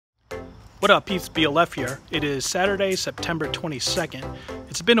What up, peeps? BLF here. It is Saturday, September 22nd.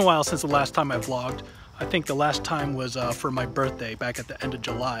 It's been a while since the last time I vlogged. I think the last time was for my birthday back at the end of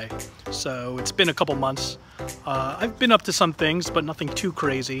July. So it's been a couple months. I've been up to some things, but nothing too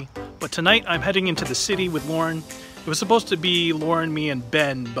crazy. But tonight I'm heading into the city with Lauren. It was supposed to be Lauren, me, and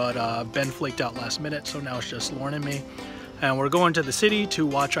Ben, but Ben flaked out last minute, so now it's just Lauren and me. And we're going to the city to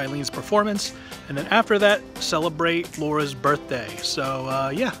watch Eileen's performance, and then after that, celebrate Laura's birthday. So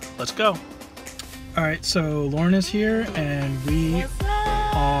yeah, let's go. All right, so Lauren is here, and we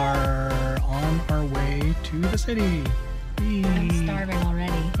are on our way to the city. Whee. I'm starving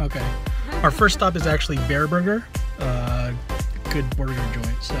already. Okay. Our first stop is actually Bareburger, good burger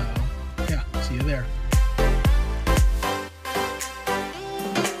joint. So yeah, see you there.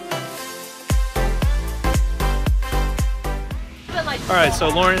 All right, so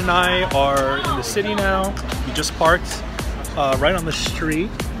Lauren and I are in the city now. We just parked right on the street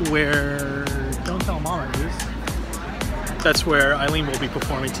where, don't tell Mama it is. That's where Eileen will be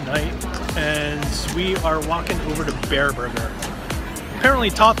performing tonight. And we are walking over to Bareburger. Apparently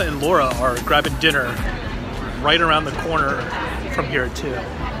Tatha and Laura are grabbing dinner right around the corner from here too.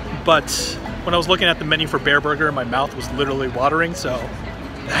 But when I was looking at the menu for Bareburger, my mouth was literally watering, so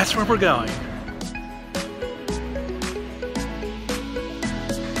that's where we're going.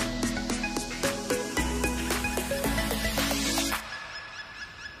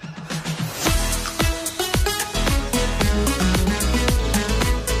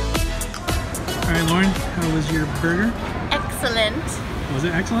 Lauren, how was your burger? Excellent. Was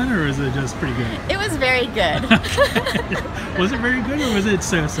it excellent or was it just pretty good? It was very good. Was it very good or was it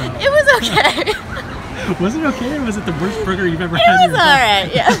so-so? It was okay. Was it okay or was it the worst burger you've ever It had? It was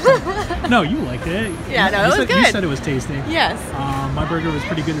alright, yeah. No, you liked it. Yeah, no, it was good. You said it was tasty. Yes. My burger was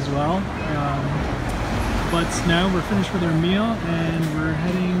pretty good as well. But now we're finished with our meal and we're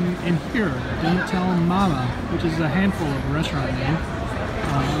heading in here. Don't Tell Mama, which is a handful of restaurant name.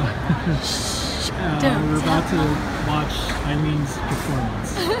 We're about to watch Eileen's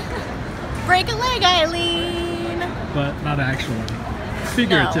performance. Break a leg, Eileen! But not actually.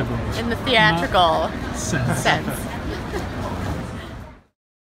 Figuratively. No, in the theatrical sense.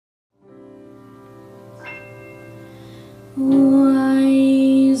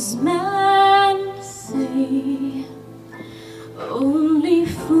 Wise men say only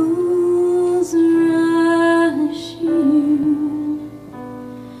fools rush in,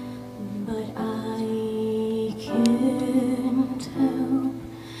 but I can't help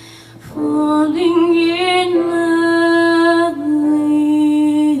falling in love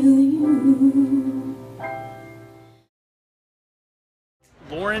with you.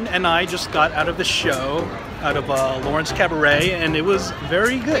 Lauren and I just got out of the show, out of Lauren's Cabaret, and it was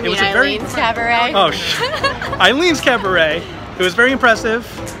very good. It was Eileen's Cabaret? Oh, Eileen's Cabaret. It was very impressive.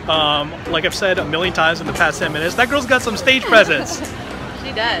 Like I've said a million times in the past 10 minutes, that girl's got some stage presence.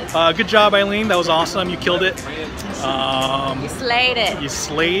 She does. Good job, Eileen. That was awesome. You killed it. You slayed it. You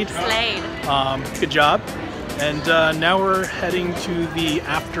slayed. Slayed. Good job. And now we're heading to the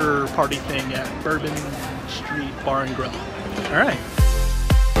after party thing at Bourbon Street Bar and Grill. All right.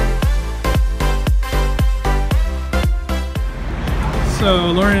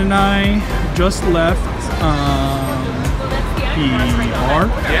 So Lauren and I just left the bar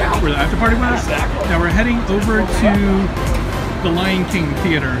where the after party was. Now we're heading over to the Lion King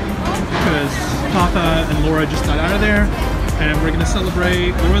Theater because Tatha and Laura just got out of there and we're going to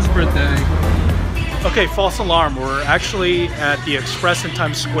celebrate Laura's birthday. Okay, false alarm. We're actually at the Express in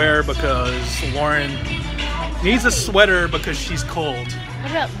Times Square because Lauren needs a sweater because she's cold. What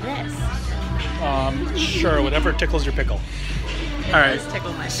about this? Sure, whatever tickles your pickle. All right,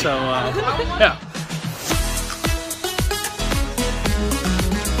 so yeah.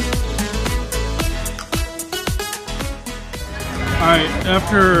 All right,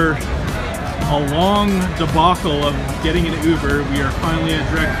 after a long debacle of getting an Uber, we are finally at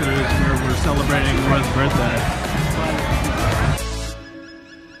Drexler's where we're celebrating Laura's birthday.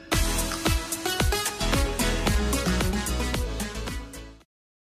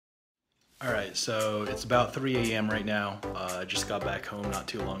 Alright, so it's about 3 a.m. right now. I just got back home not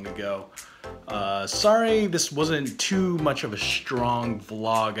too long ago. Sorry this wasn't too much of a strong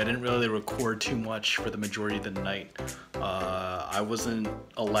vlog. I didn't really record too much for the majority of the night. I wasn't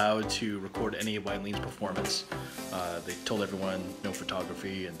allowed to record any of Eileen's performance. They told everyone no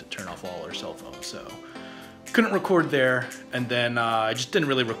photography and to turn off all our cell phones, so couldn't record there. And then I just didn't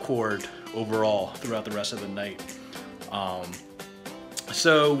really record overall throughout the rest of the night.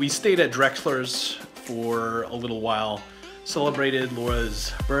 So we stayed at Drexler's for a little while, celebrated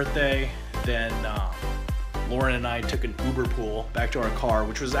Laura's birthday, then Lauren and I took an Uber pool back to our car,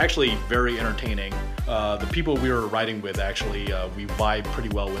 which was actually very entertaining. The people we were riding with, actually, we vibe pretty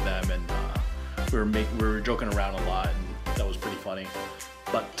well with them, and we were joking around a lot, and that was pretty funny.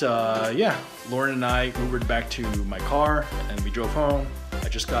 But yeah, Lauren and I Ubered back to my car, and we drove home. I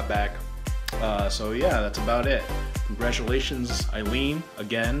just got back. So yeah, that's about it. Congratulations, Ilene,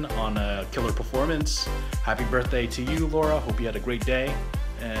 again on a killer performance. Happy birthday to you, Laura. Hope you had a great day.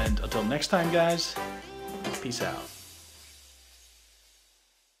 And until next time, guys, peace out.